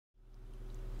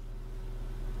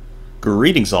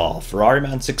Greetings all,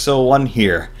 FerrariMan601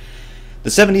 here. The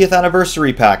 70th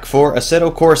anniversary pack for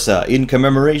Assetto Corsa in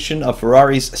commemoration of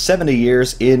Ferrari's 70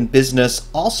 years in business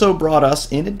also brought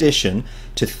us, in addition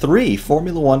to 3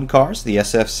 Formula 1 cars, the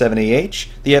SF70H,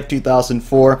 the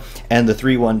F2004, and the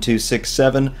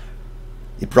 31267.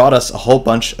 It brought us a whole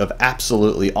bunch of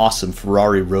absolutely awesome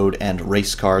Ferrari road and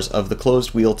race cars of the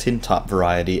closed-wheel tin-top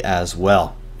variety as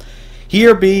well.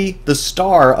 Here be the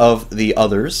star of the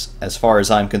others, as far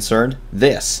as I'm concerned,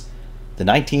 this, the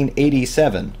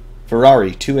 1987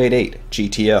 Ferrari 288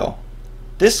 GTO.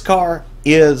 This car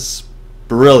is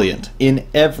brilliant in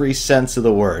every sense of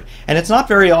the word, and it's not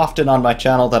very often on my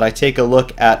channel that I take a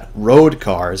look at road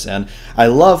cars, and I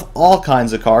love all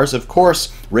kinds of cars. Of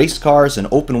course, race cars and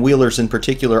open wheelers in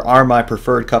particular are my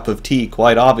preferred cup of tea,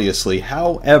 quite obviously.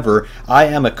 However, I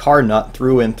am a car nut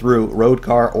through and through, road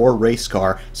car or race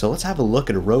car, so let's have a look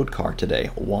at a road car today.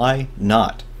 Why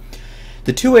not?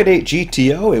 The 288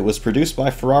 GTO, it was produced by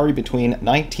Ferrari between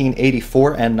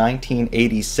 1984 and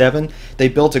 1987. They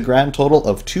built a grand total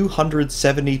of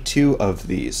 272 of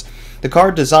these. The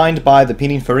car, designed by the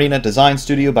Pininfarina Design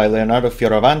Studio by Leonardo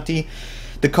Fioravanti,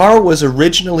 the car was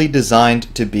originally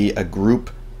designed to be a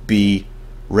Group B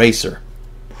racer.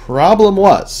 Problem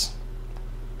was,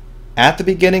 at the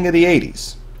beginning of the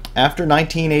 80s, after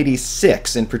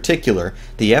 1986 in particular,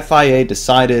 the FIA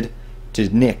decided to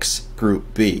nix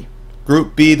Group B.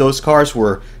 Group B, those cars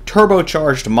were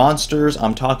turbocharged monsters.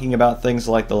 I'm talking about things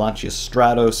like the Lancia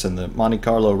Stratos and the Monte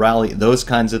Carlo Rally, those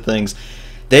kinds of things.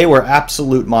 They were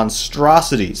absolute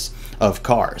monstrosities of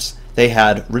cars. They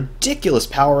had ridiculous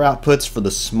power outputs for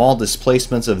the small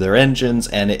displacements of their engines,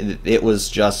 and it was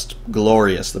just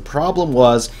glorious. The problem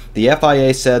was the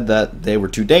FIA said that they were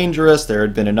too dangerous. There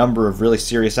had been a number of really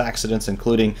serious accidents,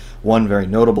 including one very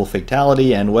notable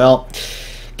fatality, and well,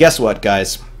 guess what,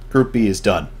 guys? Group B is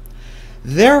done.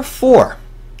 Therefore,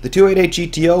 the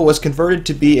 288 GTO was converted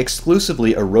to be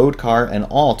exclusively a road car, and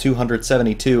all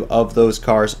 272 of those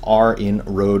cars are in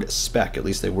road spec. At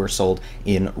least they were sold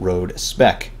in road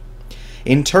spec.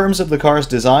 In terms of the car's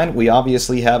design, we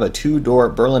obviously have a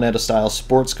 2-door Berlinetta-style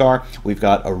sports car. We've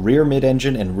got a rear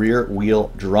mid-engine and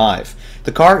rear-wheel drive.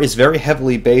 The car is very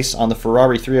heavily based on the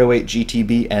Ferrari 308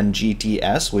 GTB and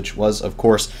GTS, which was, of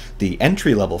course, the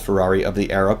entry-level Ferrari of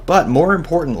the era, but more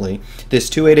importantly, this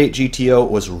 288 GTO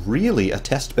was really a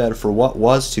testbed for what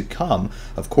was to come,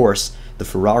 of course, the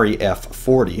Ferrari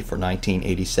F40 for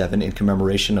 1987 in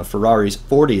commemoration of Ferrari's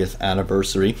 40th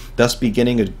anniversary, thus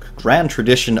beginning a grand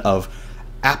tradition of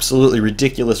absolutely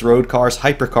ridiculous road cars,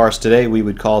 hypercars today we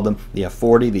would call them, the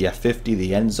F40, the F50,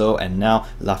 the Enzo, and now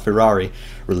La Ferrari,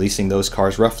 releasing those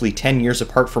cars roughly 10 years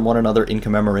apart from one another in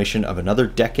commemoration of another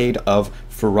decade of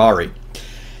Ferrari.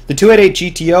 The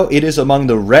 288 GTO, it is among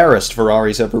the rarest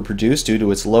Ferraris ever produced due to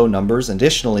its low numbers.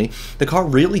 Additionally, the car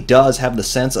really does have the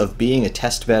sense of being a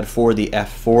testbed for the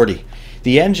F40.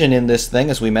 The engine in this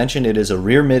thing, as we mentioned, it is a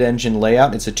rear mid-engine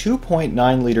layout. It's a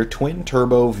 2.9-liter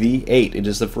twin-turbo V8. It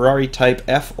is the Ferrari Type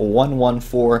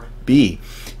F114B.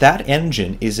 That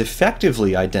engine is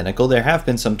effectively identical. There have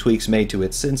been some tweaks made to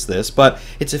it since this, but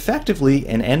it's effectively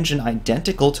an engine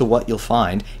identical to what you'll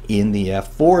find in the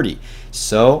F40.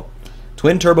 So,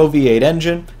 twin-turbo V8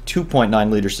 engine, 2.9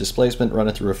 liters displacement,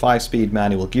 running through a 5-speed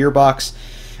manual gearbox.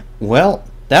 Well,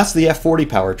 that's the F40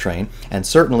 powertrain, and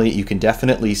certainly you can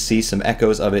definitely see some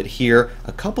echoes of it here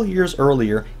a couple years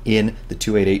earlier in the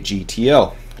 288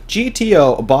 GTO.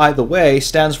 GTO, by the way,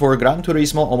 stands for Gran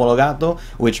Turismo Omologato,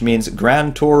 which means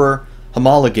Grand Tourer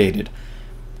Homologated.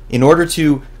 In order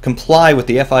to comply with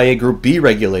the FIA Group B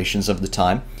regulations of the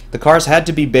time, the cars had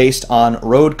to be based on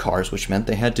road cars, which meant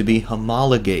they had to be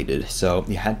homologated. So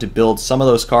you had to build some of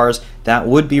those cars that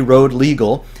would be road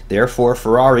legal. Therefore,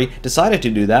 Ferrari decided to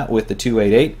do that with the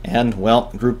 288, and,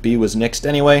 well, Group B was nixed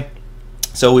anyway.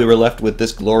 So we were left with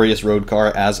this glorious road car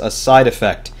as a side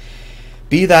effect.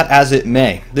 Be that as it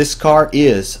may, this car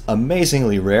is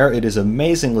amazingly rare, it is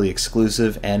amazingly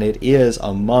exclusive, and it is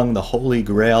among the holy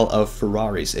grail of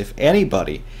Ferraris. If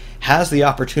anybody has the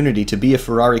opportunity to be a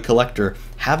Ferrari collector,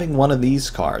 having one of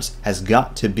these cars has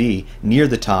got to be near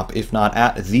the top, if not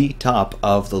at the top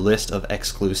of the list of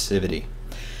exclusivity.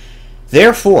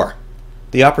 Therefore,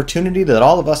 the opportunity that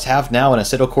all of us have now in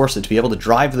Assetto Corsa to be able to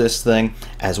drive this thing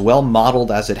as well modeled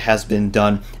as it has been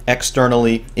done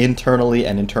externally, internally,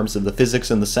 and in terms of the physics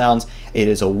and the sounds, it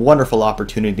is a wonderful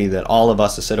opportunity that all of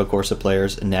us Assetto Corsa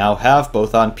players now have,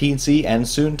 both on PC and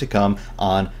soon to come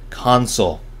on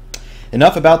console.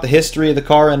 enough about the history of the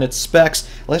car and its specs.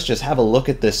 Let's just have a look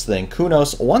at this thing.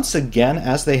 Kunos, once again,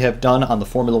 as they have done on the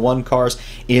Formula One cars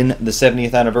in the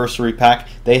 70th anniversary pack,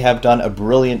 they have done a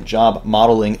brilliant job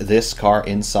modeling this car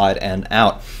inside and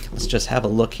out. Let's just have a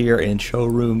look here in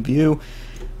showroom view.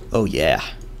 Oh yeah.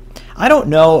 I don't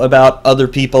know about other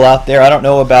people out there, I don't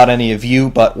know about any of you,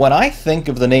 but when I think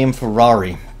of the name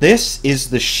Ferrari, this is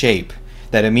the shape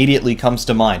that immediately comes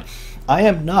to mind. I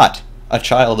am not a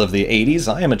child of the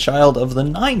 80s, I am a child of the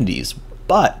 90s,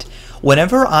 but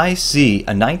whenever I see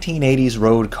a 1980s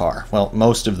road car, well,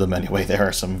 most of them anyway, there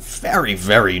are some very,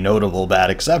 very notable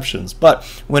bad exceptions, but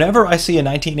whenever I see a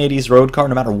 1980s road car,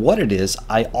 no matter what it is,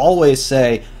 I always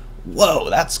say, whoa,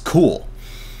 that's cool.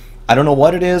 I don't know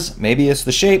what it is. Maybe it's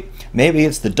the shape. Maybe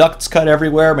it's the ducts cut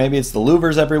everywhere. Maybe it's the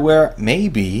louvers everywhere.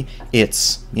 Maybe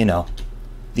it's, you know,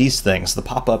 these things, the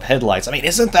pop-up headlights. I mean,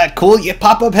 isn't that cool? You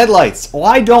pop-up headlights.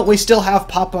 Why don't we still have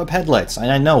pop-up headlights? And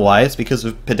I know why. It's because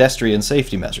of pedestrian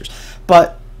safety measures.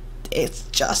 But it's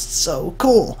just so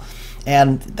cool.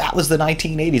 And that was the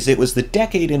 1980s. It was the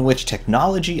decade in which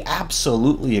technology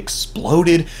absolutely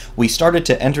exploded. We started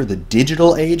to enter the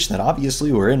digital age that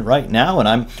obviously we're in right now, and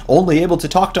I'm only able to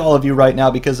talk to all of you right now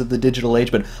because of the digital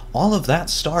age, but all of that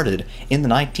started in the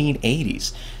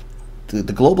 1980s. The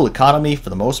global economy, for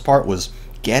the most part, was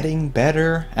getting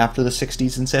better after the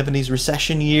 60s and 70s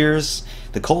recession years.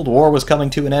 The Cold War was coming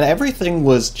to an end. Everything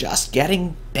was just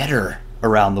getting better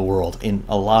around the world, in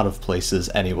a lot of places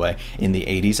anyway, in the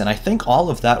 80s, and I think all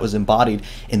of that was embodied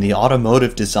in the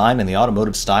automotive design and the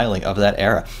automotive styling of that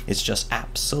era. It's just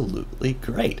absolutely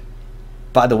great.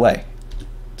 By the way,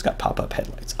 it's got pop-up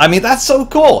headlights. I mean, that's so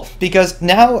cool, because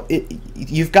now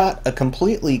you've got a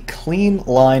completely clean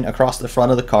line across the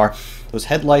front of the car. Those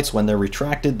headlights, when they're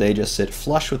retracted, they just sit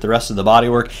flush with the rest of the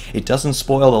bodywork. It doesn't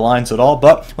spoil the lines at all,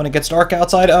 but when it gets dark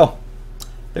outside, oh,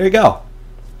 there you go.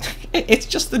 It's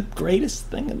just the greatest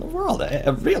thing in the world. I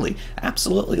really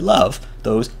absolutely love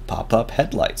those pop-up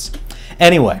headlights.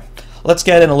 Anyway, let's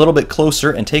get in a little bit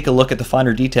closer and take a look at the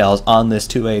finer details on this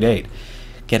 288.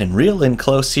 Getting real in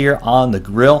close here on the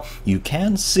grille, you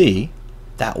can see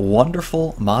that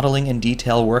wonderful modeling and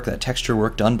detail work, that texture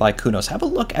work done by Kunos. Have a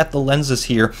look at the lenses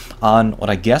here on what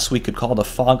I guess we could call the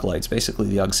fog lights, basically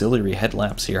the auxiliary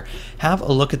headlamps here. Have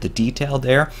a look at the detail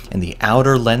there and the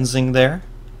outer lensing there,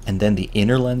 and then the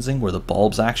inner lensing where the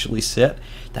bulbs actually sit.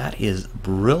 That is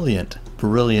brilliant,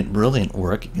 brilliant, brilliant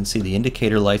work. You can see the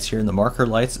indicator lights here and the marker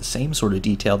lights, the same sort of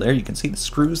detail there. You can see the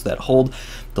screws that hold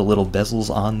the little bezels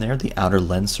on there, the outer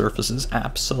lens surfaces.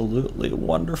 Absolutely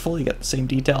wonderful. You got the same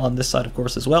detail on this side, of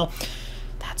course, as well.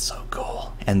 That's so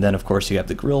cool. And then, of course, you have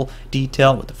the grille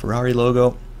detail with the Ferrari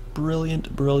logo.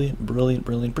 Brilliant, brilliant, brilliant,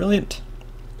 brilliant, brilliant.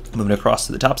 Moving across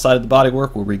to the top side of the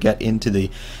bodywork where we get into the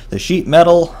sheet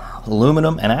metal,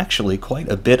 aluminum, and actually quite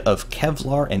a bit of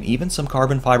Kevlar and even some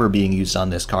carbon fiber being used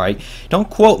on this car. Don't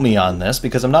quote me on this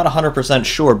because I'm not 100%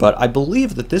 sure, but I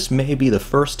believe that this may be the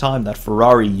first time that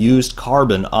Ferrari used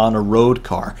carbon on a road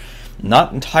car.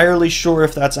 Not entirely sure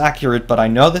if that's accurate, but I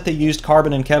know that they used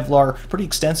carbon and Kevlar pretty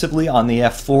extensively on the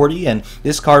F40, and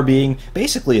this car being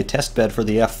basically a test bed for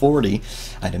the F40,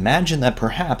 I'd imagine that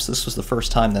perhaps this was the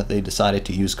first time that they decided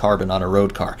to use carbon on a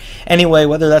road car. Anyway,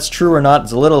 whether that's true or not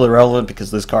is a little irrelevant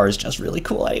because this car is just really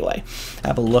cool anyway.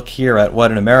 Have a look here at what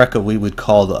in America we would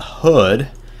call the hood.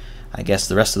 I guess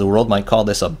the rest of the world might call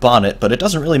this a bonnet, but it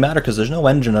doesn't really matter because there's no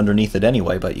engine underneath it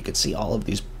anyway, but you can see all of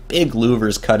these big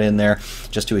louvers cut in there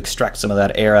just to extract some of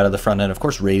that air out of the front end. Of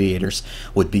course, radiators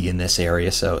would be in this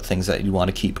area, so things that you want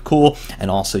to keep cool, and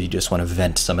also you just want to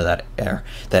vent some of that air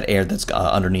that's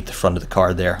underneath the front of the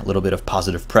car there. A little bit of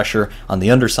positive pressure on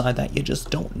the underside that you just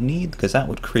don't need because that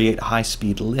would create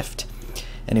high-speed lift.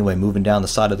 Anyway, moving down the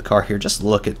side of the car here, just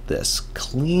look at this.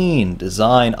 Clean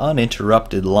design,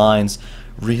 uninterrupted lines.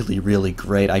 Really, really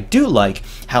great. I do like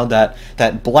how that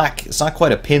black, it's not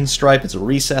quite a pinstripe, it's a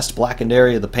recessed blackened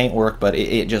area of the paintwork, but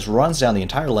it just runs down the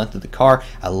entire length of the car.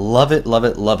 I love it, love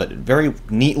it, love it. It very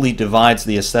neatly divides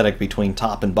the aesthetic between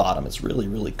top and bottom. It's really,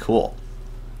 really cool.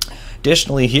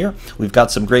 Additionally here, we've got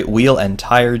some great wheel and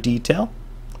tire detail.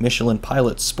 Michelin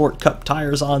Pilot Sport Cup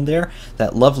tires on there.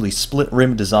 That lovely split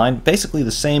rim design. Basically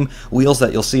the same wheels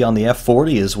that you'll see on the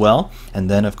F40 as well. And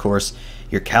then, of course,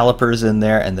 your calipers in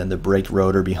there, and then the brake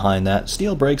rotor behind that.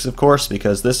 Steel brakes, of course,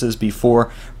 because this is before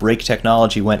brake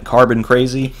technology went carbon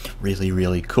crazy. Really,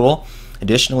 really cool.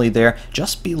 Additionally there,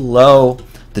 just below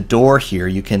the door here,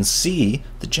 you can see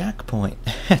the jack point.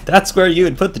 That's where you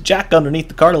would put the jack underneath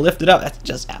the car to lift it up. That's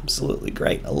just absolutely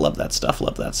great. I love that stuff,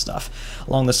 love that stuff.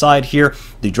 Along the side here,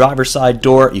 the driver's side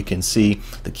door, you can see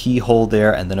the keyhole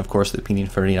there, and then of course the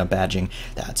Pininfarina badging.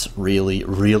 That's really,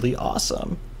 really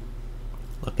awesome.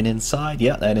 Looking inside,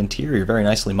 yeah, that interior very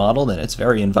nicely modeled, and it's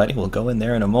very inviting. We'll go in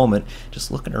there in a moment. Just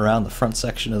looking around the front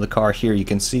section of the car here, you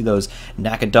can see those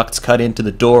NACA ducts cut into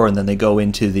the door, and then they go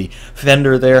into the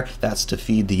fender there. That's to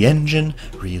feed the engine.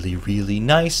 Really, really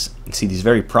nice. You can see these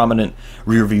very prominent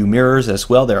rear view mirrors as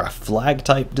well. They're a flag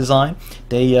type design.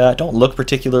 They don't look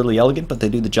particularly elegant, but they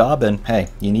do the job, and hey,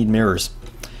 you need mirrors.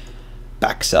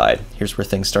 Backside, here's where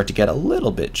things start to get a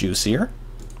little bit juicier.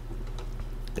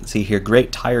 You can see here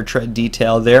great tire tread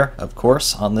detail there, of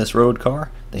course, on this road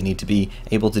car. They need to be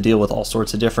able to deal with all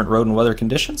sorts of different road and weather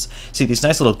conditions. See these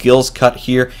nice little gills cut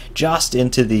here just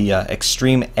into the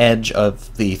extreme edge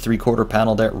of the 3/4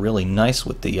 panel there. Really nice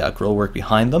with the grille work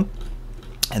behind them.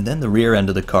 And then the rear end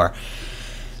of the car.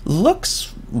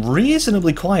 Looks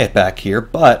reasonably quiet back here,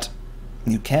 but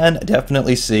you can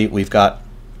definitely see we've got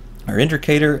our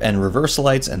indicator and reverse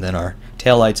lights, and then our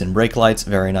tail lights and brake lights,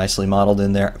 very nicely modeled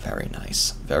in there. Very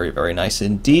nice. Very, very nice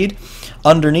indeed.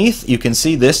 Underneath, you can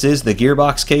see this is the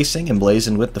gearbox casing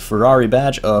emblazoned with the Ferrari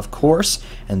badge, of course.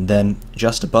 And then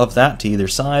just above that, to either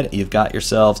side, you've got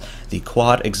yourselves the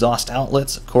quad exhaust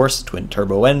outlets, of course, twin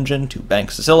turbo engine, 2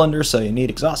 banks of cylinders, so you need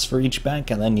exhaust for each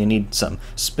bank, and then you need some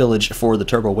spillage for the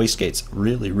turbo wastegates.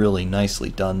 Really, really nicely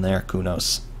done there,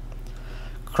 kudos.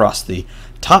 Across the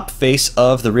top face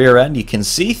of the rear end, you can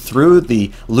see through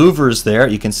the louvers there,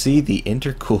 you can see the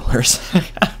intercoolers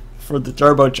for the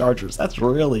turbochargers. That's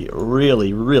really,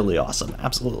 really, really awesome.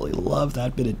 Absolutely love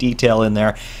that bit of detail in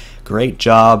there. Great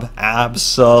job.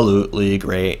 Absolutely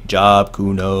great job,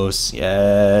 kudos.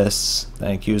 Yes.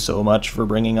 Thank you so much for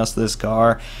bringing us this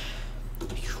car.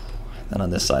 And on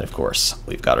this side, of course,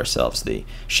 we've got ourselves the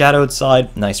shadowed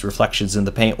side, nice reflections in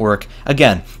the paintwork.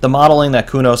 Again, the modeling that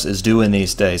Kunos is doing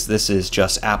these days, this is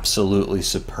just absolutely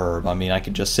superb. I mean, I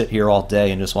could just sit here all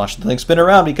day and just watch the thing spin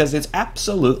around because it's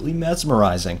absolutely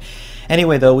mesmerizing.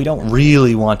 Anyway, though, we don't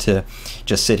really want to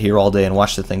just sit here all day and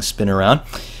watch the thing spin around.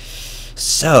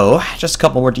 So, just a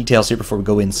couple more details here before we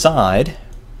go inside.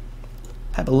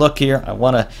 Have a look here. I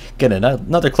want to get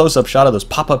another close-up shot of those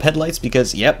pop-up headlights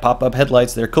because, yep, pop-up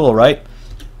headlights, they're cool, right?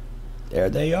 There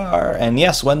they are. And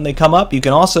yes, when they come up, you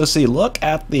can also see, look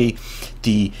at the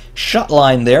shut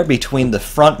line there between the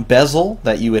front bezel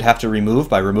that you would have to remove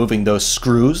by removing those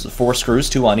screws, the 4 screws,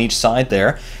 2 on each side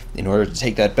there, in order to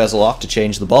take that bezel off to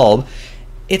change the bulb.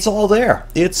 It's all there.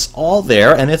 It's all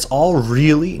there, and it's all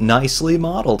really nicely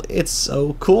modeled. It's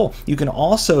so cool. You can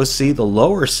also see the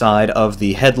lower side of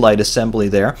the headlight assembly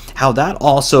there, how that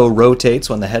also rotates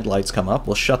when the headlights come up.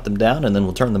 We'll shut them down, and then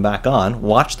we'll turn them back on.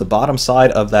 Watch the bottom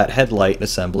side of that headlight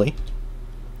assembly.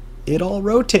 It all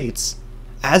rotates,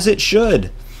 as it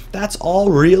should. That's all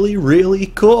really, really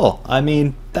cool. I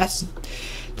mean, that's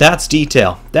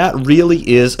detail. That really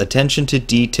is attention to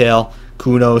detail.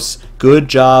 Kunos, good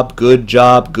job, good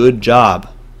job, good job.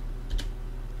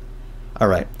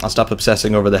 Alright, I'll stop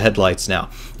obsessing over the headlights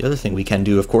now. The other thing we can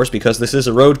do, of course, because this is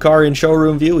a road car in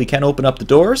showroom view, we can open up the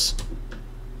doors.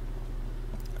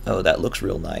 Oh, that looks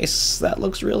real nice. That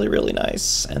looks really, really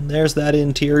nice. And there's that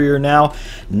interior now.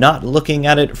 Not looking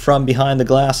at it from behind the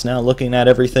glass, now looking at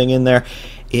everything in there.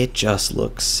 It just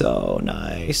looks so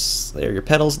nice. There are your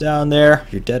pedals down there,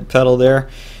 your dead pedal there.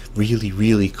 Really,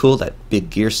 really cool. That big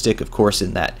gear stick, of course,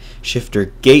 in that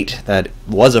shifter gate. That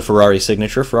was a Ferrari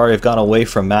signature. Ferrari have gone away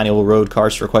from manual road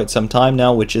cars for quite some time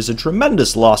now, which is a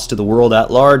tremendous loss to the world at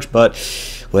large, but,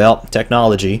 well,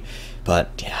 technology. But,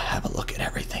 yeah, have a look at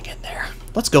everything in there.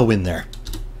 Let's go in there.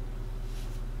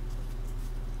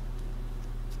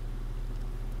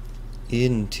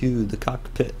 Into the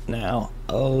cockpit now.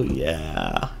 Oh,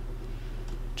 yeah.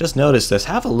 Just notice this.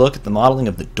 Have a look at the modeling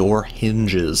of the door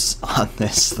hinges on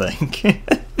this thing.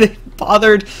 They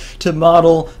bothered to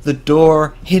model the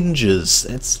door hinges.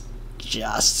 It's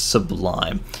just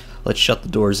sublime. Let's shut the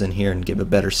doors in here and give a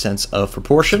better sense of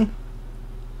proportion.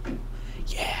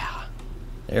 Yeah,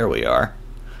 there we are.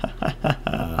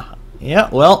 Yeah,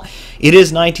 well, it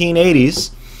is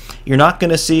 1980s. You're not going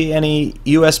to see any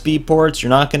USB ports. You're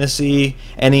not going to see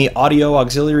any audio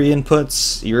auxiliary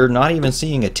inputs. You're not even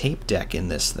seeing a tape deck in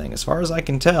this thing. As far as I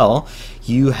can tell,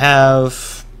 you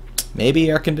have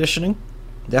maybe air conditioning.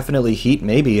 Definitely heat,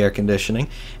 maybe air conditioning.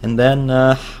 And then,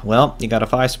 well, you got a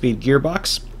 5-speed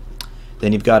gearbox.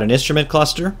 Then you've got an instrument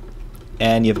cluster.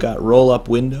 And you've got roll-up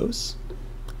windows.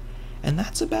 And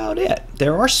that's about it.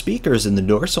 There are speakers in the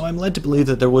door, so I'm led to believe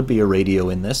that there would be a radio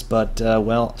in this. But,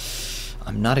 well,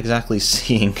 I'm not exactly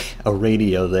seeing a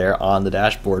radio there on the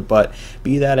dashboard, but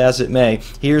be that as it may,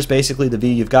 here's basically the view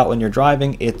you've got when you're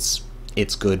driving. It's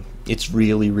It's good. It's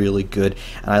really, really good.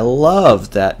 And I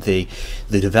love that the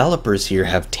developers here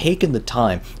have taken the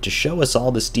time to show us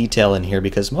all this detail in here,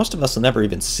 because most of us will never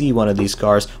even see one of these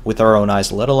cars with our own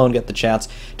eyes, let alone get the chance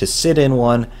to sit in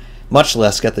one, much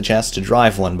less get the chance to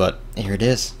drive one. But here it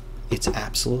is. It's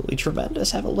absolutely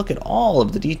tremendous. Have a look at all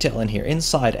of the detail in here,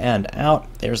 inside and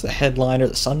out. There's the headliner,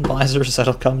 the sun visors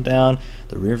that'll come down,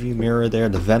 the rear view mirror there,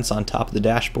 the vents on top of the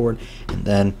dashboard, and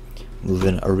then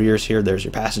moving our rears here, there's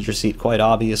your passenger seat, quite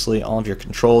obviously, all of your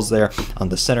controls there on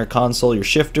the center console, your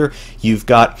shifter. You've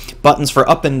got buttons for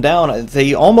up and down.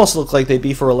 They almost look like they'd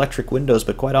be for electric windows,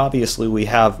 but quite obviously we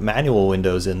have manual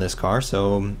windows in this car,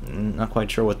 so not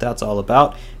quite sure what that's all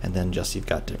about. And then just you've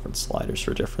got different sliders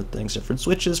for different things, different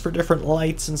switches for different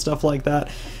lights and stuff like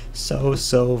that.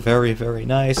 So very, very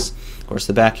nice. Of course,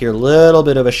 the back here, a little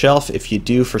bit of a shelf if you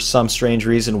do, for some strange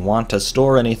reason, want to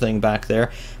store anything back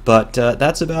there. But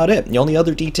that's about it. The only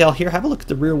other detail here, have a look at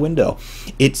the rear window.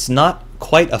 It's not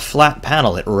quite a flat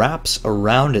panel. It wraps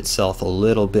around itself a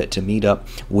little bit to meet up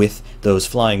with those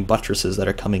flying buttresses that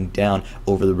are coming down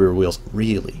over the rear wheels.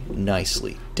 Really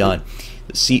nicely done.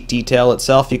 The seat detail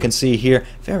itself, you can see here,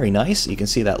 very nice. You can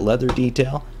see that leather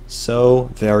detail. So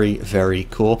very, very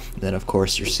cool. And then, of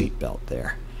course, your seat belt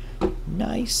there.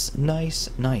 Nice, nice,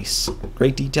 nice.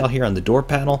 Great detail here on the door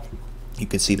panel. You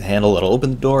can see the handle that'll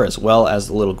open the door, as well as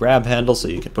the little grab handle so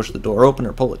you can push the door open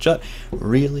or pull it shut.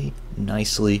 Really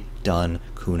nicely done.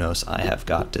 Kudos, I have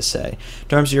got to say. In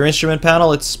terms of your instrument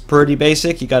panel, it's pretty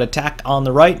basic. You got a tach on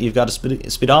the right, you've got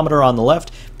a speedometer on the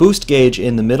left, boost gauge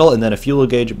in the middle, and then a fuel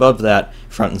gauge above that,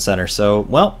 front and center. So,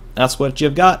 well, that's what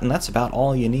you've got, and that's about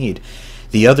all you need.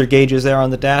 The other gauges there on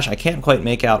the dash, I can't quite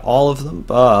make out all of them,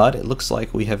 but it looks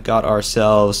like we have got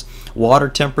ourselves water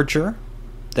temperature,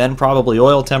 then probably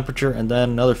oil temperature, and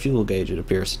then another fuel gauge, it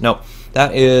appears. No,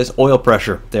 that is oil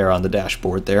pressure there on the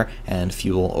dashboard there, and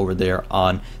fuel over there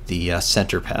on the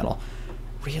center panel.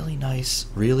 Really nice,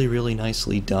 really, really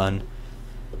nicely done.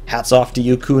 Hats off to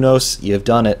you, Kunos. You've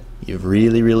done it. You've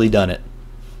really, really done it.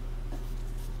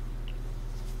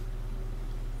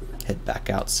 Head back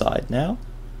outside now.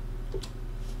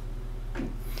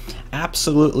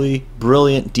 Absolutely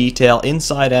brilliant detail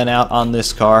inside and out on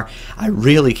this car. I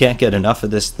really can't get enough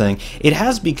of this thing. It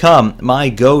has become my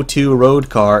go-to road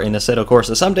car in Assetto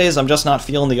Corsa. Some days I'm just not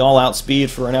feeling the all-out speed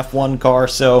for an F1 car,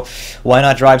 so why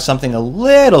not drive something a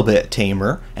little bit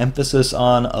tamer? Emphasis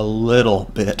on a little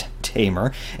bit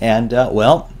tamer. And,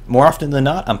 well, more often than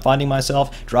not, I'm finding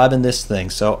myself driving this thing,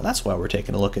 so that's why we're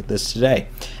taking a look at this today.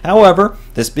 However,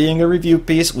 this being a review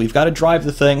piece, we've got to drive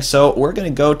the thing, so we're going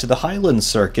to go to the Highlands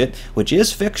circuit, which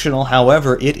is fictional.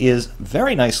 However, it is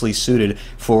very nicely suited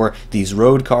for these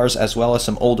road cars as well as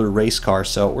some older race cars,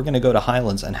 so we're going to go to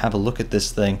Highlands and have a look at this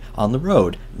thing on the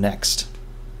road next.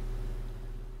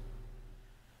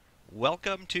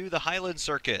 Welcome to the Highland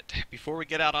Circuit. Before we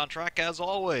get out on track, as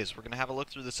always, we're going to have a look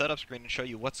through the setup screen and show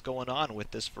you what's going on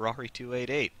with this Ferrari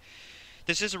 288.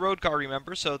 This is a road car,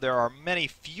 remember, so there are many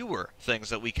fewer things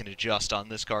that we can adjust on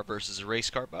this car versus a race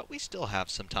car, but we still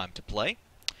have some time to play.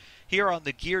 Here on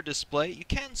the gear display, you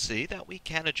can see that we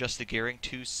can adjust the gearing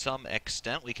to some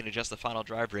extent. We can adjust the final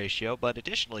drive ratio, but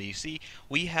additionally, you see,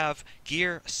 we have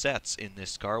gear sets in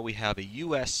this car. We have a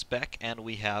US spec and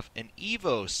we have an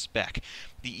Evo spec.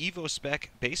 The Evo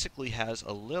spec basically has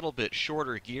a little bit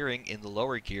shorter gearing in the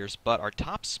lower gears, but our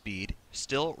top speed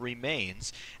still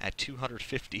remains at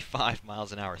 255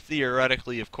 miles an hour.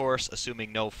 Theoretically, of course,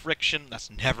 assuming no friction, that's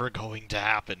never going to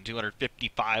happen.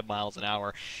 255 miles an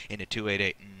hour in a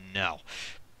 288, no.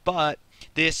 But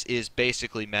this is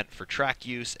basically meant for track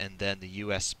use, and then the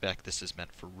US spec, this is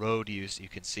meant for road use. You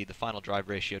can see the final drive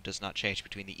ratio does not change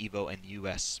between the Evo and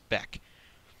US spec.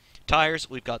 Tires,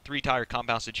 we've got 3 tire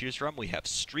compounds to choose from. We have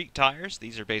street tires.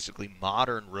 These are basically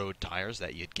modern road tires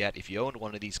that you'd get if you owned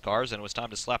one of these cars and it was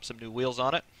time to slap some new wheels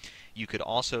on it. You could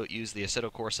also use the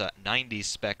Assetto Corsa 90s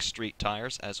spec street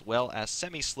tires, as well as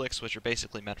semi-slicks, which are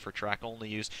basically meant for track-only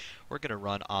use. We're going to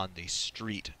run on the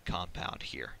street compound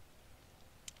here.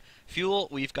 Fuel,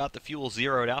 we've got the fuel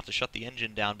zeroed out to shut the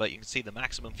engine down, but you can see the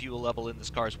maximum fuel level in this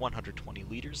car is 120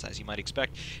 liters, as you might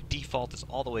expect. Default is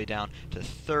all the way down to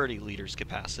 30 liters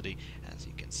capacity, as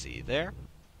you can see there.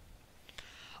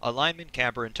 Alignment,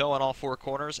 camber, and toe on all 4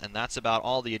 corners, and that's about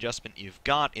all the adjustment you've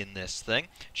got in this thing.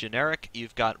 Generic,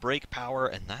 you've got brake power,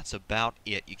 and that's about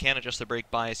it. You can't adjust the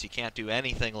brake bias, you can't do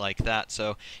anything like that.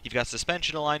 So you've got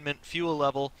suspension alignment, fuel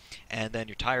level, and then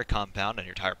your tire compound, and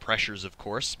your tire pressures, of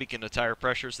course. Speaking of tire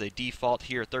pressures, they default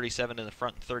here 37 in the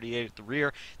front and 38 at the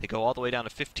rear. They go all the way down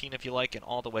to 15 if you like, and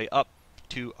all the way up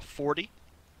to 40.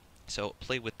 So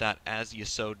play with that as you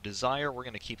so desire. We're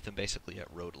going to keep them basically at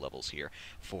road levels here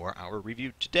for our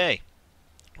review today.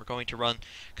 We're going to run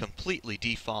completely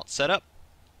default setup.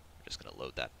 We're just going to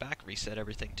load that back, reset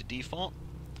everything to default.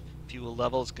 Fuel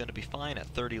level is going to be fine at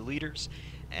 30 liters.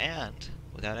 And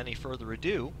without any further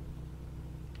ado,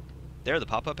 there are the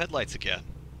pop-up headlights again.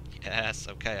 Yes,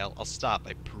 okay, I'll stop,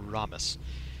 I promise.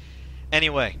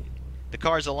 Anyway, the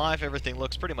car's alive. Everything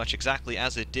looks pretty much exactly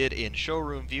as it did in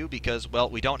showroom view because, well,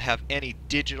 we don't have any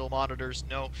digital monitors,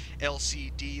 no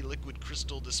LCD liquid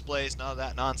crystal displays, none of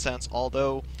that nonsense,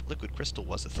 although liquid crystal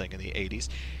was a thing in the 80s.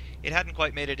 It hadn't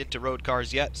quite made it into road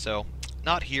cars yet, so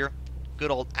not here.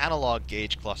 Good old analog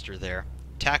gauge cluster there.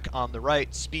 Tach on the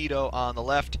right, speedo on the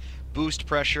left, boost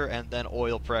pressure, and then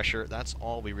oil pressure. That's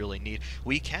all we really need.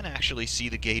 We can actually see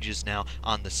the gauges now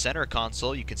on the center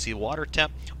console. You can see water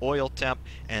temp, oil temp,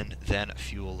 and then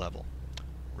fuel level.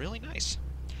 Really nice.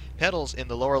 Pedals in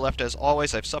the lower left as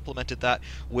always. I've supplemented that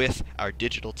with our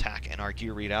digital tach and our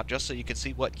gear readout just so you can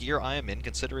see what gear I am in,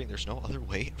 considering there's no other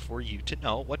way for you to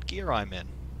know what gear I'm in.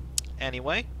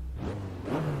 Anyway.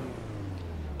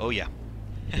 Oh yeah.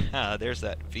 There's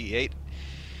that V8.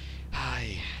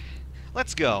 Hi.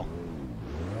 Let's go.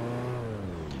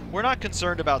 We're not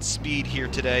concerned about speed here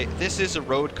today. This is a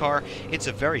road car. It's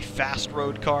a very fast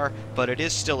road car, but it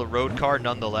is still a road car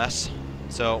nonetheless.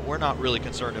 So we're not really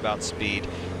concerned about speed.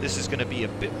 This is going to be a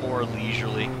bit more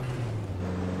leisurely.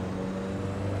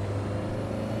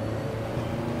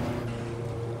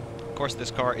 Of course,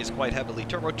 this car is quite heavily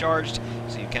turbocharged,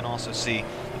 so you can also see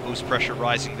the boost pressure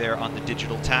rising there on the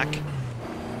digital tach,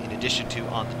 in addition to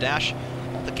on the dash.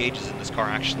 All the gauges in this car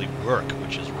actually work,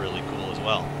 which is really cool as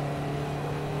well.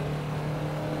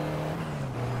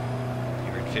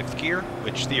 You're in 5th gear,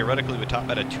 which theoretically would top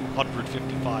out at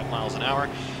 255 miles an hour.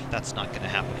 That's not going to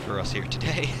happen for us here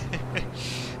today.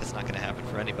 It's not going to happen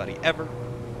for anybody ever.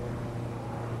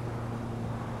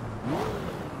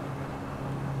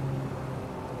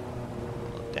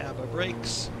 Dab of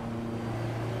brakes.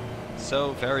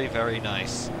 So very, very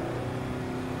nice.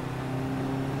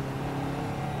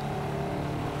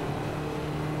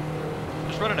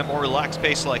 Running at a more relaxed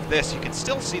pace like this, you can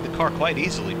still see the car quite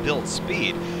easily build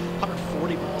speed.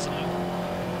 140 miles an hour.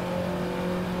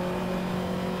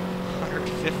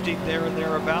 150 there or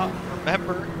thereabout.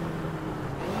 Remember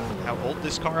how old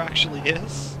this car actually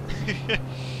is?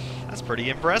 That's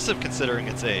pretty impressive considering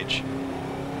its age.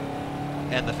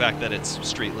 And the fact that it's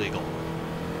street legal.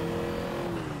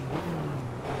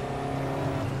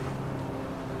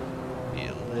 Be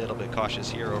a little bit cautious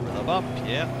here over the bump,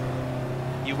 yeah.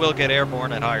 You will get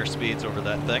airborne at higher speeds over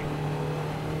that thing.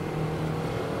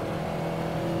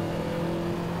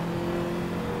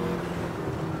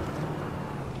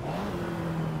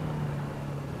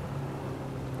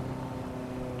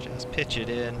 Just pitch it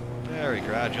in very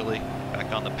gradually,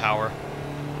 back on the power.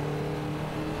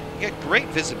 You get great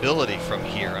visibility from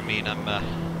here. I mean, I'm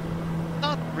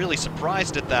not really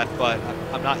surprised at that, but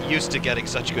I'm not used to getting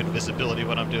such good visibility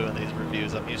when I'm doing these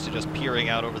reviews. I'm used to just peering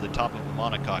out over the top of a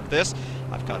monocoque. This,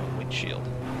 I've got a windshield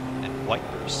and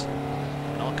wipers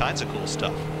and all kinds of cool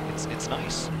stuff. It's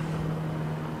nice.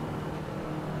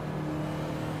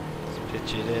 Let's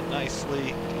pitch it in nicely,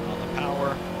 get on the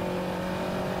power.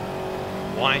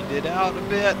 Wind it out a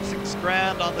bit, 6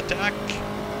 grand on the tach.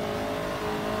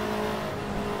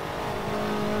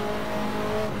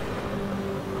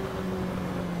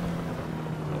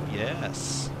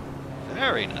 Yes,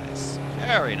 very nice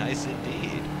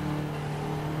indeed.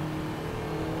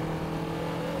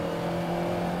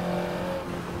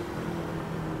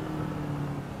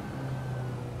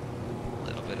 A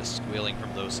little bit of squealing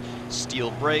from those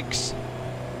steel brakes.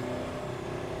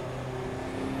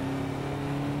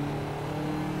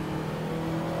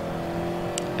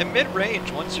 In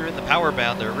mid-range, once you're in the power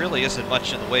band, there really isn't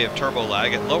much in the way of turbo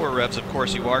lag. At lower revs, of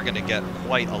course, you are going to get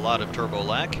quite a lot of turbo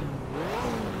lag.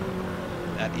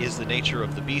 That is the nature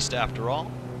of the beast after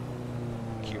all.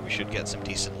 Here we should get some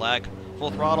decent lag. Full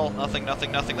throttle, nothing.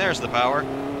 There's the power.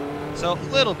 So a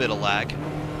little bit of lag.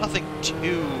 Nothing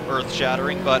too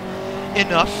earth-shattering, but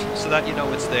enough so that you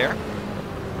know it's there.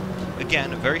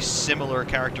 Again, very similar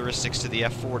characteristics to the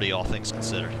F40, all things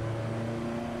considered.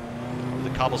 Over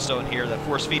the cobblestone here, that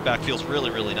force feedback feels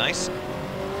really, really nice.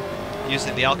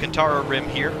 Using the Alcantara rim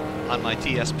here on my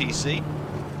TSPC.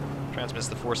 Transmits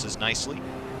the forces nicely.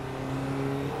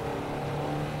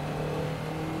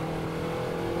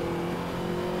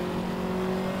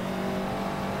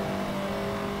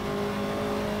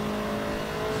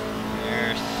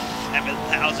 There's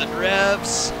 7,000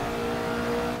 revs.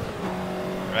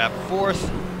 Grab 4th.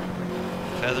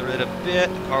 Feather it a bit.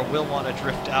 The car will want to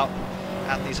drift out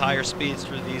at these higher speeds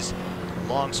through these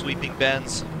long sweeping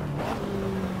bends.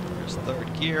 There's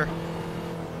 3rd gear.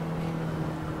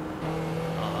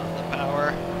 On the power.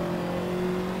 hour.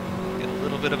 Get a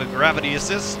little bit of a gravity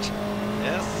assist.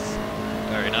 Yes.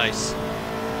 Very nice.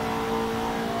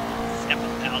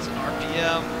 7,000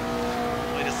 RPM.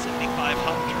 Way to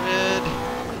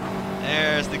 7,500.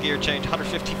 There's the gear change.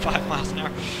 155 miles an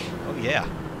hour. Oh, yeah.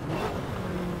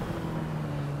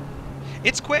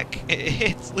 It's quick.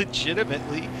 It's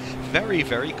legitimately very,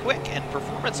 very quick. And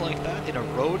performance like that in a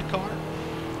road car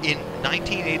in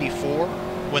 1984,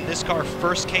 when this car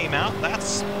first came out,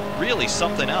 that's really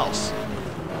something else.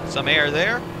 Some air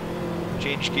there.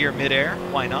 Change gear mid-air.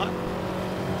 Why not?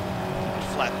 Keep it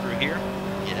flat through here.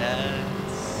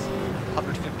 Yes.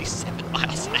 157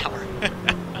 miles an hour.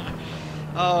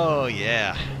 Oh,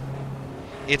 yeah.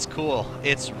 It's cool.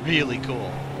 It's really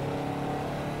cool.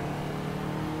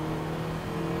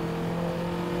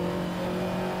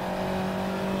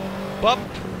 Bump,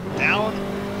 down,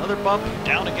 another bump,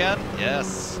 down again.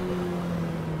 Yes.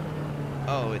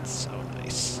 Oh, it's so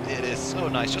nice. It is so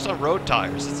nice. Just on road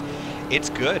tires. It's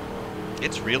good.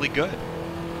 It's really good.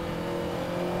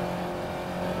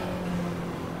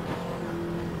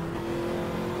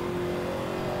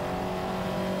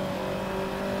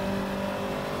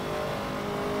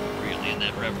 Really in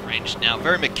that rev range now.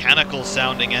 Very mechanical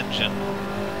sounding engine.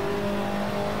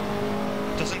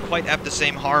 Doesn't quite have the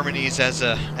same harmonies as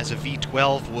a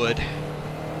V12 would.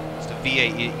 Just a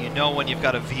V8. You know when you've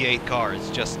got a V8 car. It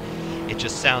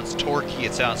just sounds torquey.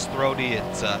 It sounds throaty.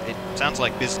 It sounds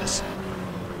like business.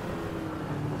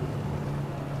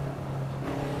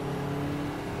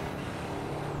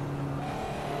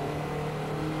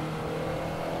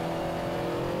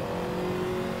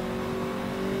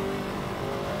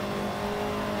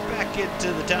 Back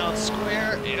into the town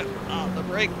square. Yeah, on the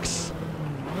brakes.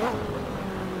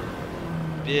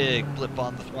 Big blip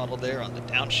on the throttle there on the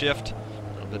downshift. A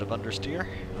little bit of understeer.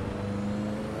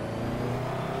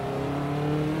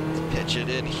 Let's pitch it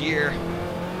in here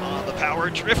on the power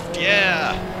drift.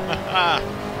 Yeah!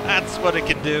 That's what it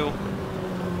can do.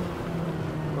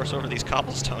 Of course, over these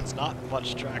cobblestones, not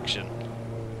much traction.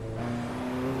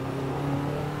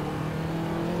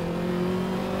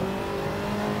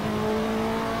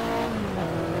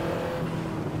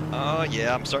 Oh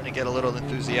yeah, I'm starting to get a little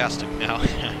enthusiastic now.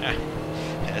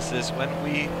 This is when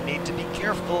we need to be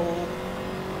careful.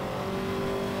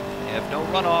 We have no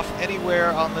runoff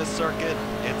anywhere on this circuit.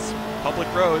 It's public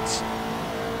roads.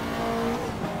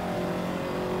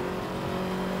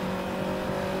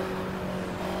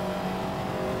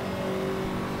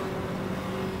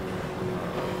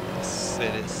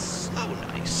 It is so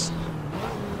nice.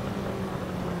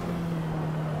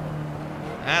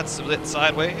 That's a bit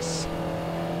sideways.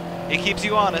 It keeps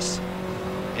you honest.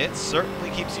 It certainly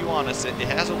keeps you honest. It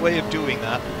has a way of doing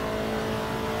that.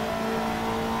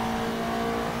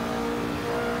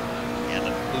 Yeah,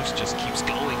 the boost just keeps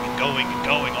going and going and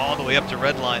going all the way up to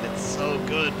red line. It's so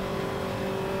good.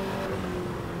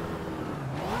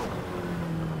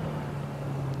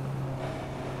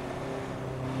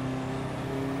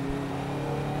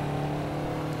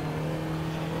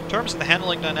 In terms of the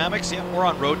handling dynamics, yeah, we're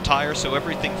on road tires, so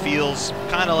everything feels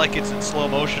kind of like it's in slow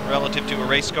motion relative to a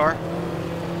race car.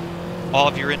 All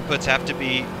of your inputs have to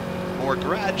be more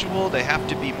gradual, they have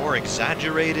to be more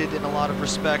exaggerated in a lot of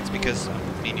respects because,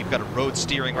 I mean, you've got a road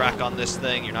steering rack on this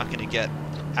thing. You're not going to get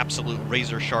absolute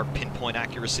razor-sharp pinpoint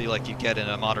accuracy like you get in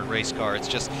a modern race car. It's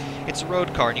just, it's a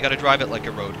road car, and you got to drive it like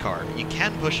a road car. You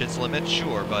can push its limits,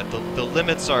 sure, but the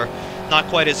limits are not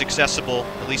quite as accessible,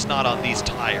 at least not on these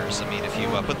tires. I mean, if you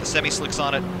put the semi-slicks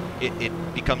on it,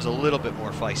 it becomes a little bit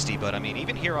more feisty, but I mean,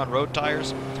 even here on road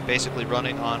tires, basically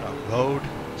running on a road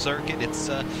circuit, it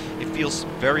feels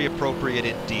very appropriate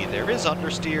indeed. There is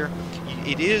understeer.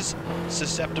 It is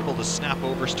susceptible to snap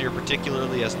oversteer,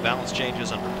 particularly as the balance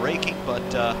changes under braking, but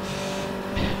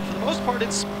for the most part,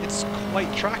 it's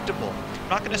quite tractable. I'm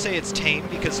not going to say it's tame,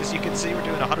 because as you can see, we're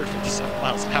doing 157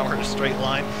 miles an hour in a straight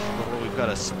line before we've got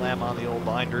to slam on the old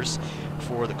binders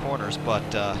for the corners, but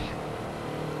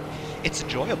it's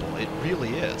enjoyable. It really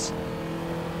is.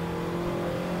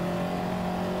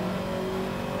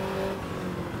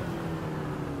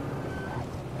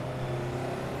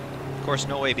 Of course,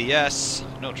 no ABS,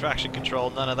 no traction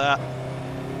control, none of that.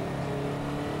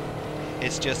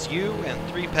 It's just you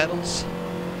and 3 pedals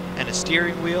and a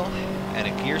steering wheel and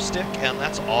a gear stick, and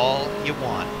that's all you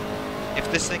want. If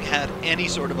this thing had any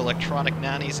sort of electronic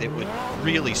nannies, it would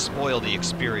really spoil the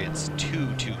experience too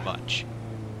much.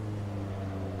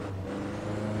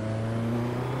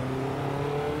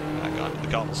 Back onto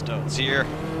the cobblestones here.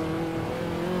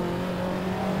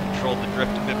 Controlled the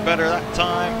drift a bit better that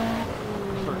time.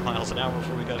 Miles an hour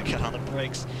before we got to get on the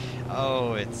brakes.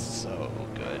 Oh, it's so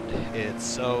good. It's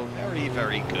so very,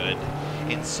 very good.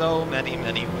 in so many,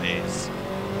 many ways.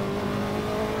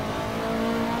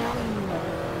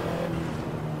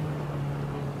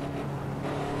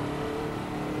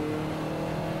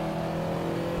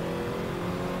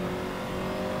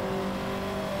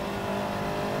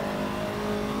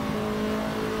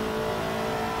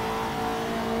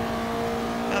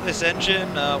 Now this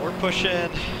engine, we're pushing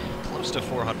close to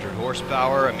 400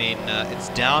 horsepower. I mean, it's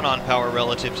down on power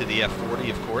relative to the F40,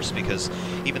 of course, because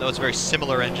even though it's a very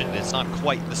similar engine, it's not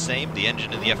quite the same. The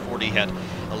engine in the F40 had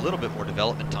a little bit more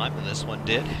development time than this one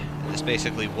did. This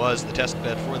basically was the test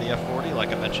bed for the F40, like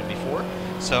I mentioned before.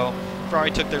 So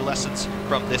Ferrari took their lessons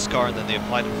from this car, and then they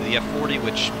applied them to the F40,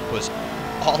 which was,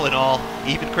 all in all,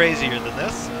 even crazier than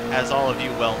this, as all of you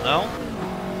well know.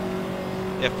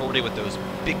 The F40 with those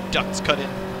big ducts cut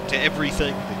into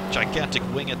everything, the gigantic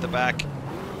wing at the back.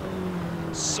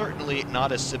 Certainly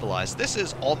not as civilized. This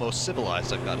is almost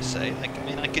civilized, I've got to say. Like, I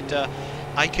mean,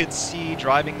 I could see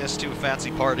driving this to a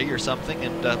fancy party or something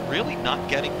and really not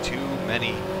getting too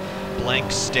many blank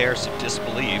stares of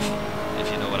disbelief, if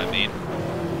you know what I mean.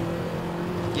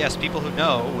 Yes, people who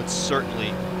know would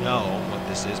certainly know what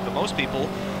this is, but most people,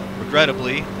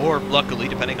 regrettably, or luckily,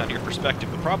 depending on your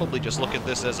perspective, would probably just look at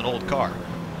this as an old car.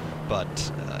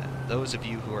 But those of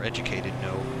you who are educated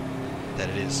know that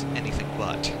it is anything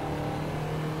but.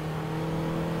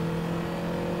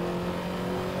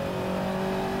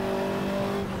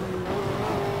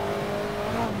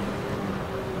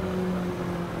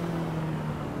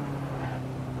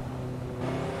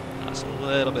 Just a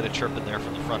little bit of chirping there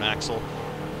from the front axle.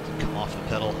 Come off the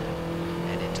pedal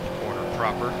and into the corner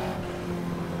proper.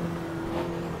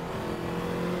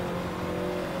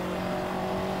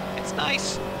 It's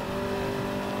nice.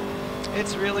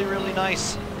 It's really, really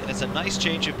nice. And it's a nice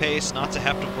change of pace, not to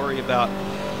have to worry about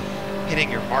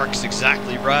hitting your marks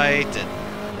exactly right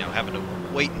and, you know, having to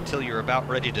wait until you're about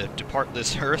ready to depart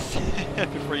this earth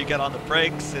before you get on the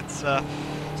brakes. It's a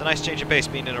nice change of pace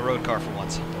being in a road car for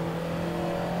once.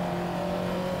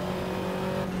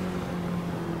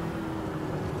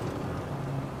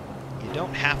 You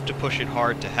don't have to push it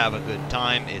hard to have a good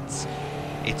time. It's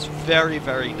very,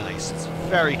 very nice. It's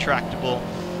very tractable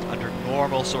under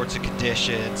normal sorts of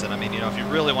conditions, and I mean, you know, if you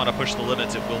really want to push the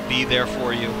limits, it will be there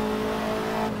for you.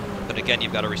 But again,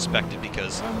 you've got to respect it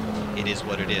because it is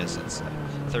what it is. It's a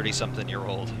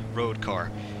 30-something-year-old road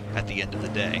car at the end of the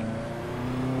day.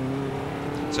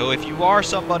 So if you are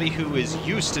somebody who is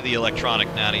used to the electronic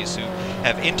natties, who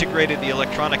have integrated the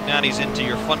electronic natties into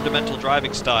your fundamental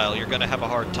driving style, you're going to have a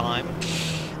hard time.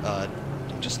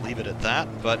 Just leave it at that,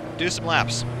 but do some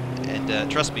laps.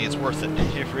 And trust me, it's worth it.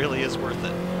 It really is worth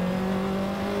it.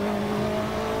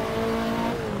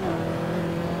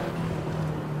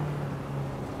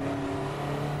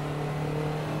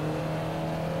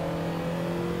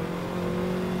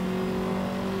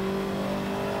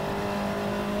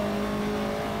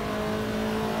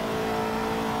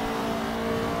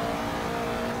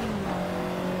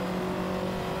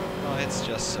 Oh, it's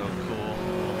just so cool.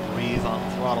 Breathe on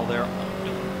the throttle there.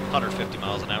 150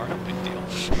 miles an hour, no big deal.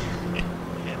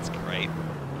 It's great.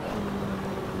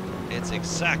 It's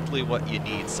exactly what you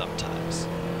need sometimes.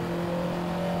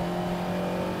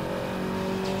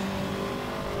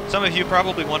 Some of you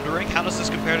probably wondering, how does this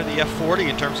compare to the F40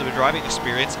 in terms of a driving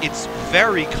experience? It's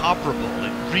very comparable,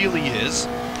 it really is.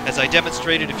 As I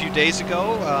demonstrated a few days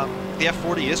ago, the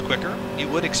F40 is quicker. You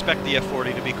would expect the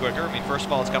F40 to be quicker. I mean, first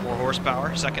of all, it's got more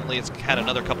horsepower. Secondly, it's had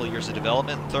another couple of years of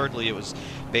development. And thirdly, it was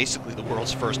basically the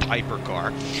world's first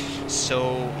hypercar.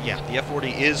 So, yeah, the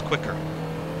F40 is quicker,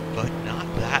 but not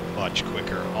that much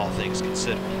quicker, all things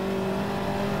considered.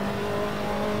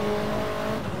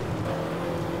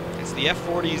 It's the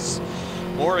F40's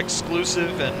more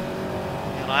exclusive and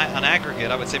on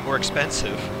aggregate, I would say more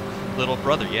expensive little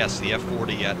brother. Yes, the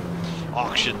F40 at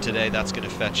auction today, that's going to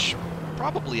fetch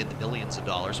probably in the millions of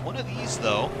dollars. One of these,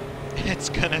 though, it's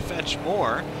going to fetch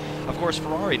more. Of course,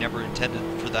 Ferrari never intended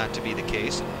for that to be the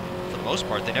case. For the most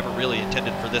part, they never really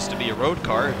intended for this to be a road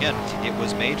car. Again, it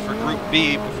was made for Group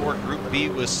B before Group B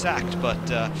was sacked, but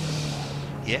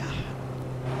yeah,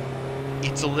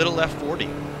 it's a little F40.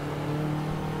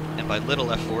 And by little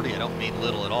F40, I don't mean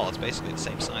little at all. It's basically the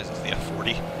same size as the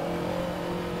F40.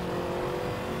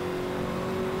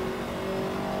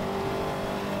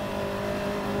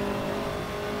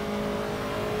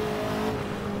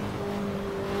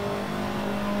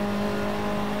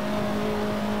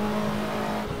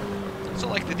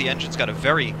 I like that the engine's got a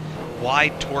very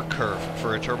wide torque curve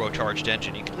for a turbocharged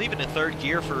engine. You can leave it in third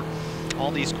gear for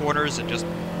all these corners and just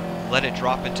let it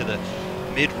drop into the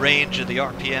mid-range of the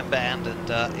RPM band, and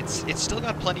it's still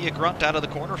got plenty of grunt out of the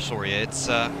corners for you. It's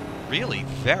really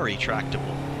very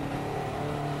tractable.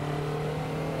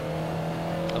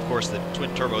 course, the twin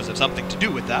turbos have something to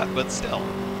do with that, but still,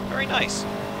 very nice.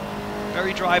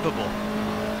 Very drivable.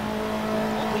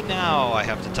 Only now I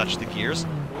have to touch the gears.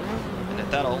 And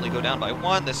at that, I'll only go down by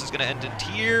 1. This is going to end in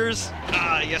tears.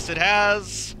 Ah, yes it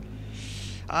has.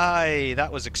 Aye,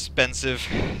 that was expensive.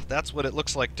 That's what it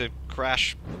looks like to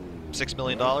crash $6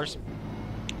 million.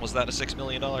 Was that a $6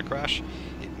 million crash?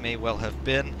 It may well have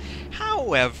been.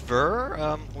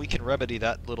 However, we can remedy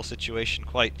that little situation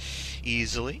quite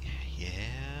easily. Yeah.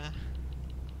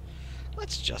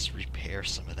 Let's just repair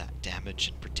some of that damage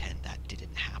and pretend that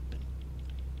didn't happen.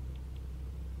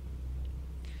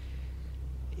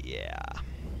 Yeah.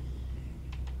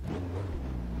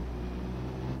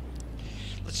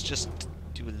 Let's just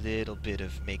do a little bit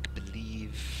of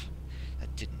make-believe.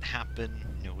 That didn't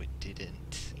happen. No, it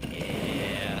didn't.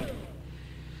 Yeah.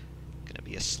 Gonna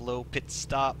be a slow pit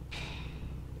stop.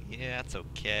 Yeah, it's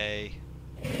okay.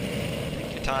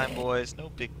 Take your time, boys. No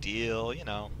big deal, you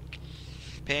know.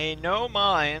 Pay no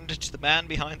mind to the man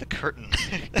behind the curtain.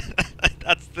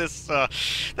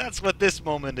 That's what this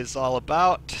moment is all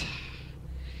about.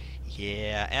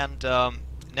 Yeah, and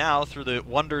now through the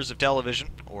wonders of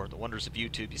television, or the wonders of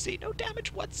YouTube, you see no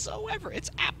damage whatsoever. It's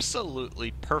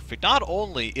absolutely perfect. Not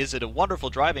only is it a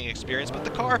wonderful driving experience, but the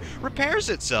car repairs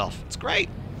itself. It's great.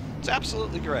 It's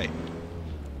absolutely great.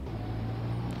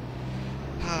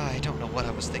 I don't know what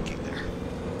I was thinking there.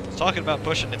 I was talking about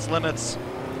pushing its limits,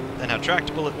 then how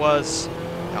tractable it was,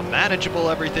 how manageable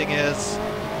everything is,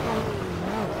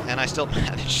 and I still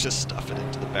managed to stuff it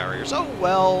into the barriers. Oh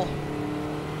well.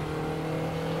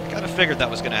 I kind of figured that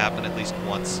was going to happen at least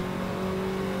once.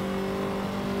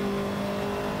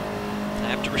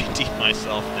 I have to redeem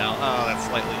myself now. Oh, that's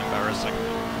slightly embarrassing.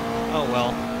 Oh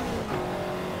well.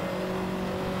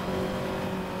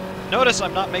 Notice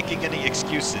I'm not making any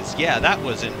excuses. Yeah, that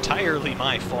was entirely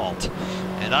my fault,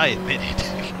 and I admit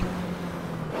it.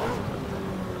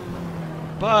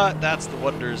 But that's the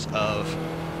wonders of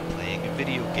playing a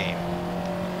video game.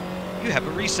 You have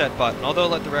a reset button, although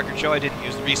let the record show I didn't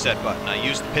use the reset button. I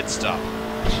used the pit stop.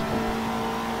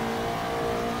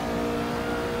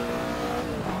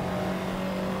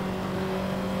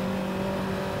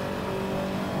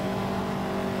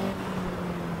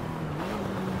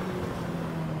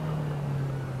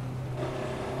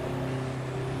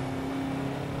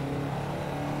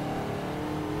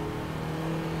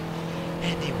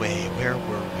 Anyway, where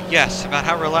were we? Yes, about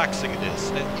how relaxing it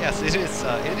is. Yes, it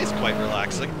is quite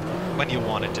relaxing when you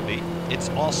want it to be. It's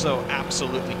also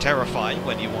absolutely terrifying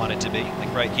when you want it to be.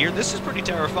 Like right here, this is pretty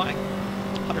terrifying.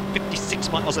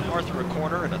 156 miles an hour through a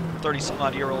corner in a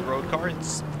 30-some-odd-year-old road car.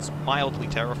 It's mildly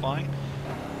terrifying.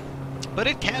 But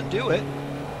it can do it,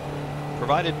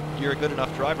 provided you're a good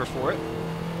enough driver for it.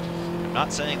 I'm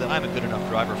not saying that I'm a good enough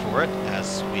driver for it,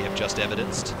 as we have just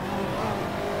evidenced.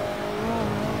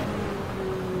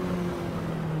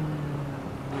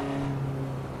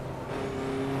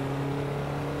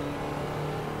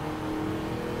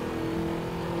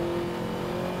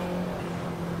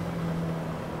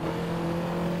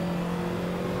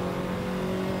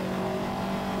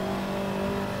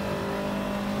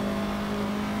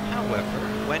 However,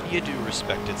 when you do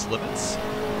respect its limits,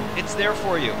 it's there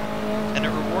for you, and it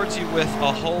rewards you with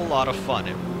a whole lot of fun.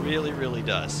 It really, really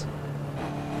does.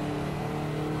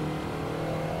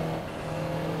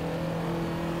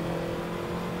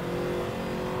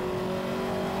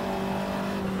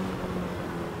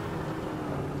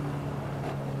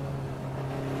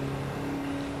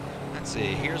 Let's see,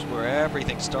 here's where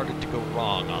everything started to go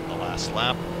wrong on the last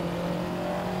lap.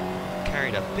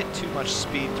 Carried a bit too much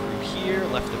speed through here,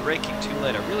 left the braking too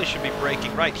late. I really should be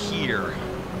braking right here.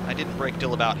 I didn't brake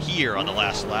till about here on the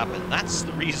last lap, and that's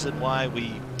the reason why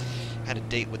we had a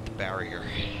date with the barrier.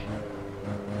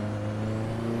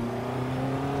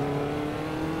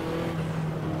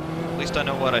 At least I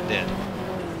know what I did.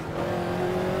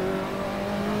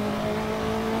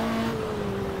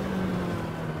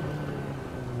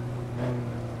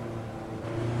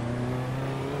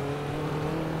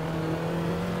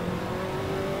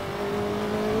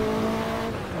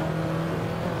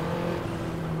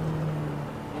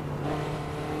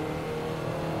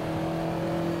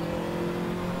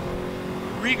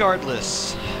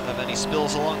 Regardless of any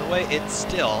spills along the way, it's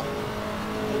still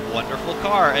a wonderful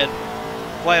car, and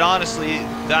quite honestly,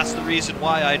 that's the reason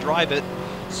why I drive it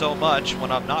so much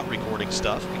when I'm not recording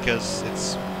stuff, because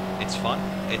it's fun.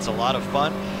 It's a lot of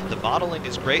fun. The modeling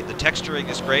is great, the texturing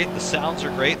is great, the sounds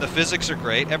are great, the physics are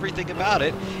great, everything about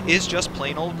it is just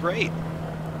plain old great.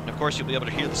 And of course, you'll be able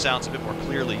to hear the sounds a bit more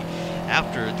clearly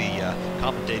after the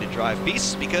commentated drive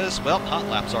piece, because, well, hot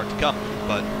laps are to come.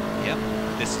 But, yeah,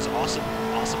 this is awesome.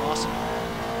 Awesome, awesome.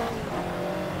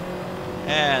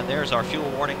 And there's our fuel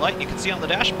warning light. You can see on the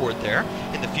dashboard there,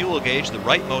 in the fuel gauge, the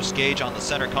rightmost gauge on the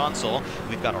center console,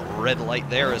 we've got a red light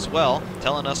there as well,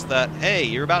 telling us that, hey,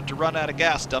 you're about to run out of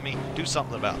gas, dummy. Do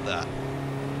something about that.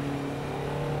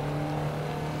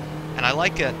 And I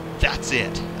like it. That's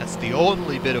it. That's the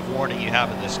only bit of warning you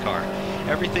have in this car.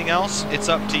 Everything else, it's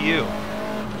up to you.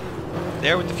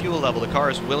 There with the fuel level, the car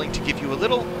is willing to give you a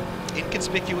little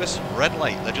inconspicuous red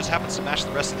light that just happens to match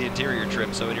the rest of the interior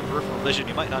trim, so in your peripheral vision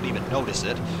you might not even notice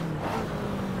it.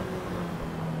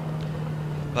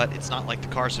 But it's not like the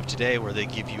cars of today where they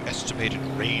give you estimated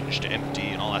range to empty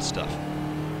and all that stuff.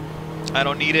 I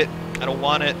don't need it. I don't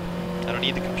want it. I don't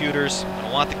need the computers. I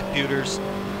don't want the computers.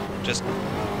 Just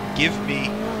give me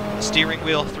a steering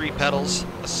wheel, 3 pedals,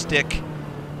 a stick,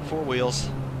 4 wheels,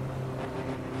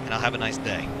 and I'll have a nice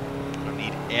day. I don't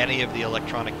need any of the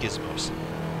electronic gizmos.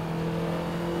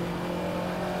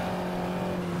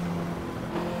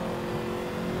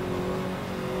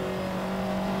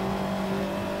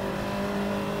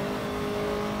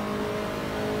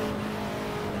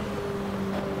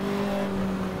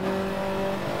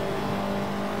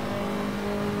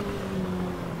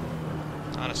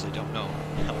 Honestly don't know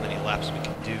how many laps we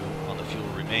can do on the fuel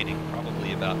remaining.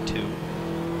 Probably about 2.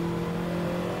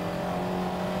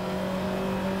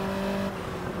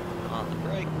 On the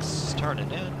brakes,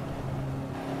 turning in.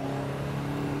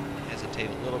 Hesitate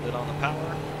a little bit on the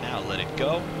power. Now let it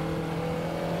go.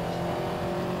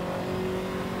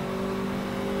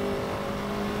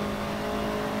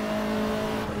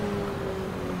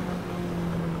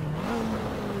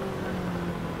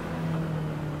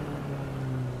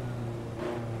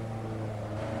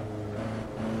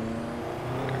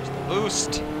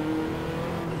 Boost.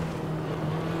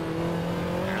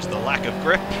 There's the lack of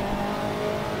grip.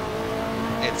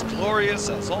 It's glorious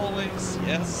as always,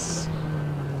 yes.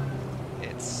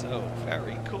 It's so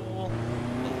very cool.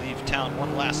 We'll leave town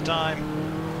one last time.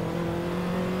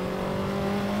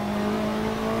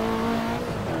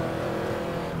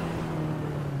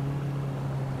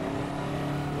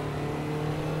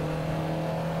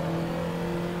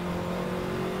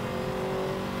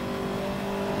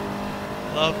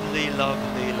 Lovely,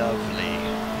 lovely, lovely.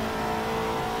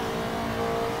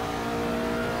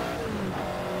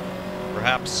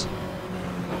 Perhaps,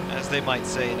 as they might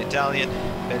say in Italian,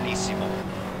 Bellissimo.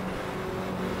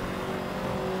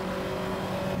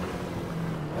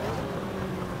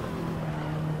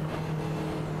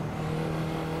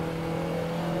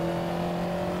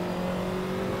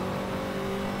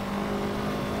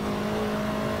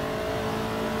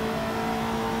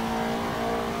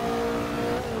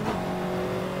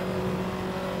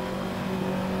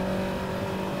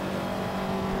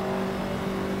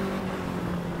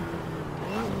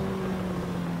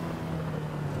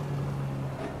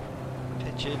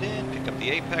 It in, pick up the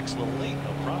apex, a little late,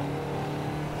 no problem.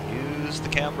 Use the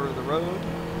camber of the road.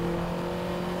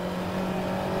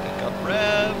 Pick up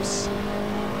revs.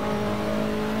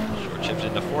 Short shift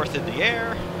into 4th in the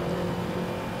air.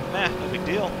 Meh, no big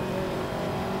deal.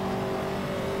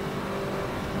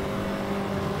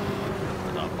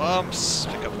 On bumps,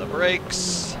 pick up the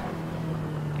brakes.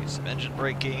 Use some engine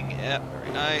braking, yep,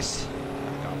 very nice.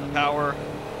 Back on the power,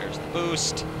 there's the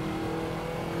boost.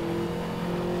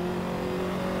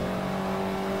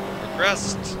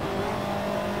 Rest.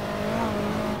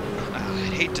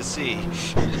 I'd hate to see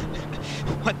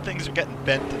what things are getting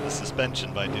bent in the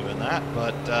suspension by doing that,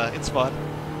 but it's fun.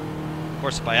 Of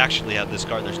course, if I actually had this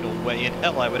car, there's no way in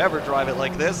hell I would ever drive it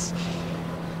like this,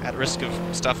 at risk of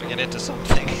stuffing it into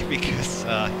something, because,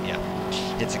 yeah,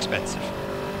 it's expensive.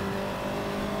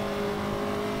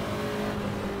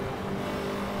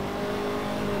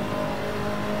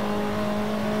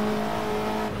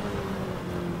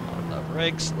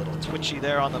 Brakes, a little twitchy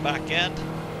there on the back end.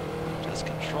 Just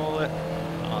control it.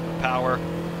 On the power.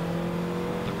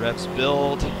 The revs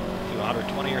build. Do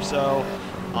 120 or so.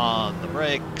 On the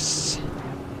brakes.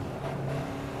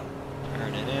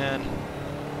 Turn it in.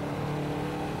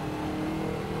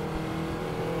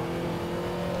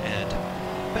 And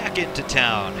back into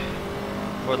town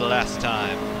for the last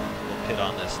time. We'll pit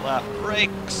on this lap.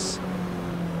 Brakes.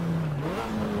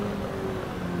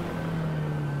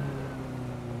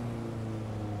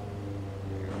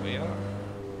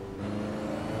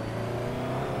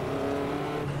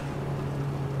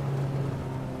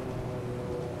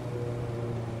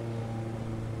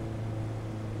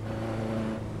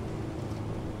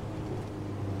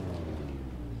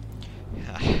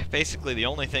 Basically, the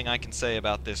only thing I can say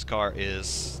about this car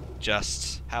is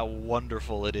just how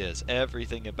wonderful it is.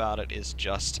 Everything about it is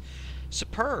just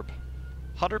superb.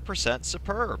 100%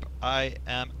 superb. I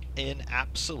am in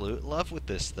absolute love with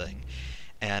this thing.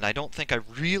 And I don't think I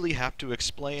really have to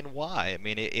explain why. I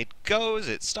mean, it goes,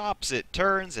 it stops, it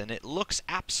turns, and it looks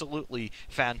absolutely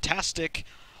fantastic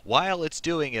while it's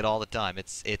doing it all the time.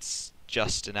 It's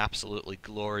just an absolutely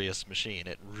glorious machine.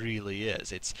 It really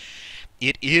is.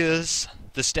 It is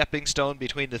the stepping stone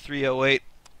between the 308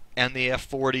 and the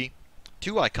F40.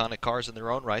 Two iconic cars in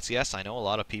their own rights. Yes, I know a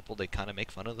lot of people, they kind of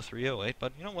make fun of the 308,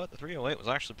 but you know what? The 308 was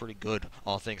actually pretty good,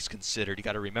 all things considered. You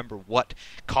got to remember what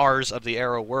cars of the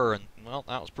era were, and, well,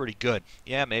 that was pretty good.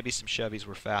 Yeah, maybe some Chevys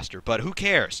were faster, but who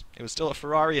cares? It was still a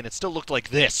Ferrari, and it still looked like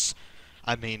this.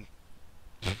 I mean,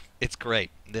 it's great.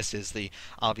 This is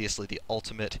obviously the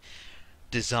ultimate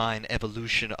design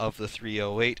evolution of the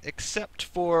 308, except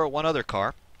for one other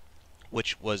car,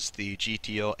 which was the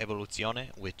GTO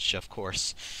Evoluzione, which, of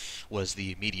course, was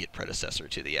the immediate predecessor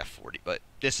to the F40. But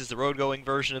this is the road-going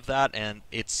version of that, and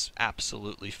it's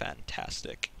absolutely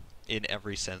fantastic in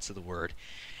every sense of the word.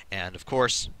 And, of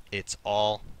course, it's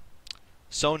all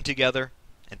sewn together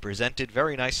and presented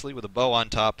very nicely with a bow on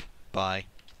top by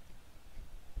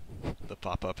the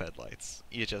pop-up headlights.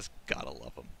 You just gotta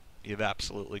love them. You've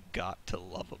absolutely got to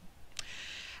love them.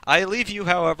 I leave you,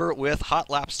 however, with hot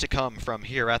laps to come from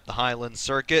here at the Highland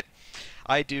Circuit.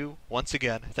 I do, once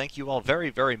again, thank you all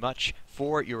very, very much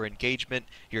for your engagement,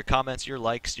 your comments, your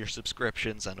likes, your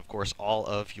subscriptions, and, of course, all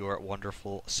of your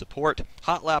wonderful support.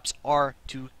 Hot laps are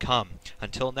to come.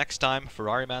 Until next time,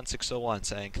 FerrariMan601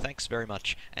 saying thanks very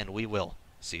much, and we will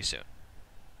see you soon.